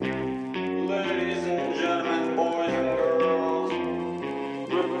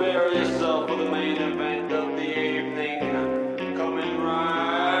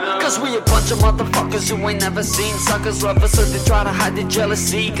Cause we a bunch of motherfuckers who ain't never seen suckers love us, so they try to hide their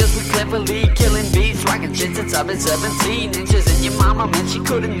jealousy. Cause we cleverly killing beats, rocking shit since I've been 17 inches. And your mama, man, she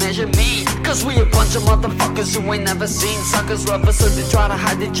couldn't measure me. Cause we a bunch of motherfuckers who ain't never seen suckers love us, so they try to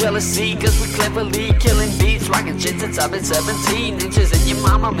hide their jealousy. Cause we cleverly killing beats, rocking shit since I've been 17 inches. And your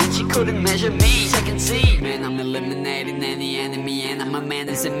mama, man, she couldn't measure me. Check and see, man, I'm eliminating any enemy, and I'm a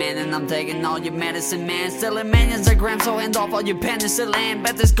menacing man, and I'm taking all your medicine, man. Selling millions of grams, so hand off all your penicillin.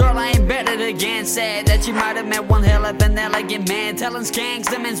 Bet this girl I ain't better again. Said that you might have met one hell of an elegant man. Telling skanks,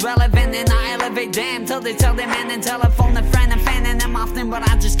 the man's relevant, and I elevate them. Till they tell them and then telephone a friend and fanning them often, but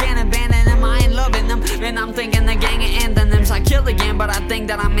I just can't abandon them. I ain't loving them, and I'm thinking the gang of antonyms. I killed again, but I think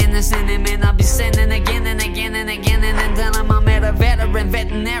that I'm innocent, and man, I'll be sinning again and again and again, and then tell them I met a veteran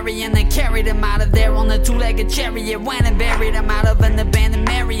veterinarian and carried him out of there on a two-legged chariot. Went and buried him out of an abandoned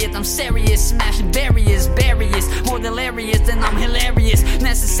Marriott. I'm serious, smashing barriers, more delirious than I'm hilarious.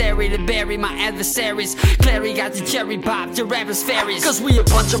 Necessary to bury my adversaries. Clary got your cherry pop, your rappers fairies. Cause we a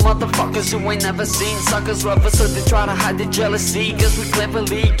bunch of motherfuckers who ain't never seen suckers love us, so they try to hide their jealousy. Cause we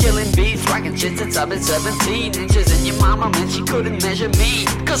cleverly killing beats, rocking shit since I've been 17 inches. And your mama, man, she couldn't measure me.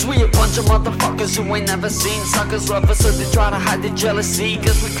 Cause we a bunch of motherfuckers who ain't never seen suckers love us, so they try to hide their jealousy.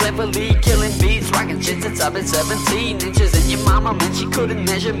 Cause we cleverly killing beats, rocking shit since I've been 17 inches. And your mama, man, she couldn't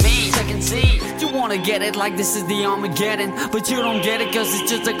measure me. Check and see. You wanna get it like this is the Armageddon, but you don't get it cause it's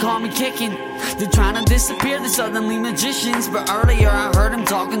just a call me kicking. They're trying to disappear, they're suddenly magicians. But earlier I heard them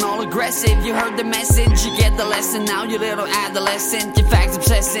talking all aggressive. You heard the message, you get the lesson. Now you little adolescent, your facts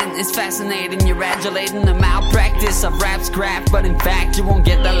obsessing. It's fascinating, you're adulating the malpractice of rap's craft, but in fact you won't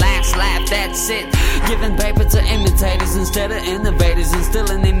get the last laugh, that's it. Giving paper to imitators instead of innovators,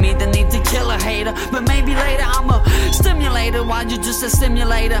 instilling in me the need to kill a hater. But maybe later I'm a stimulator while you're just a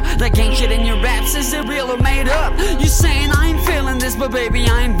stimulator. That gang shit in your raps, is it real or made up? You saying I ain't feeling this, but baby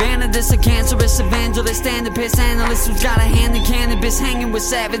I invented this. A cancerous evangelist, stand-up piss analyst who's got a hand in cannabis, hanging with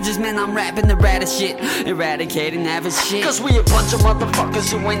savages. Man, I'm rapping the raddest shit, eradicating average shit. Cause we a bunch of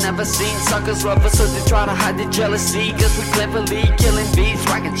motherfuckers who ain't never seen suckers love us, so they try to hide their jealousy. Cause we cleverly killing beats,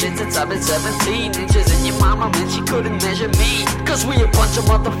 rocking shit since I've been 17 inches. And your mama, man, she couldn't measure me. Cause we a bunch of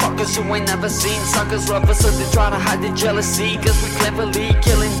motherfuckers who ain't never seen suckers love us, so they try to hide their jealousy. Cause we cleverly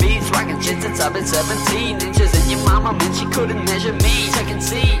killing beats, rocking shit since I've been 17 inches. And your mama, man, she couldn't measure me. Check and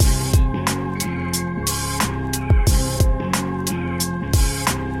see.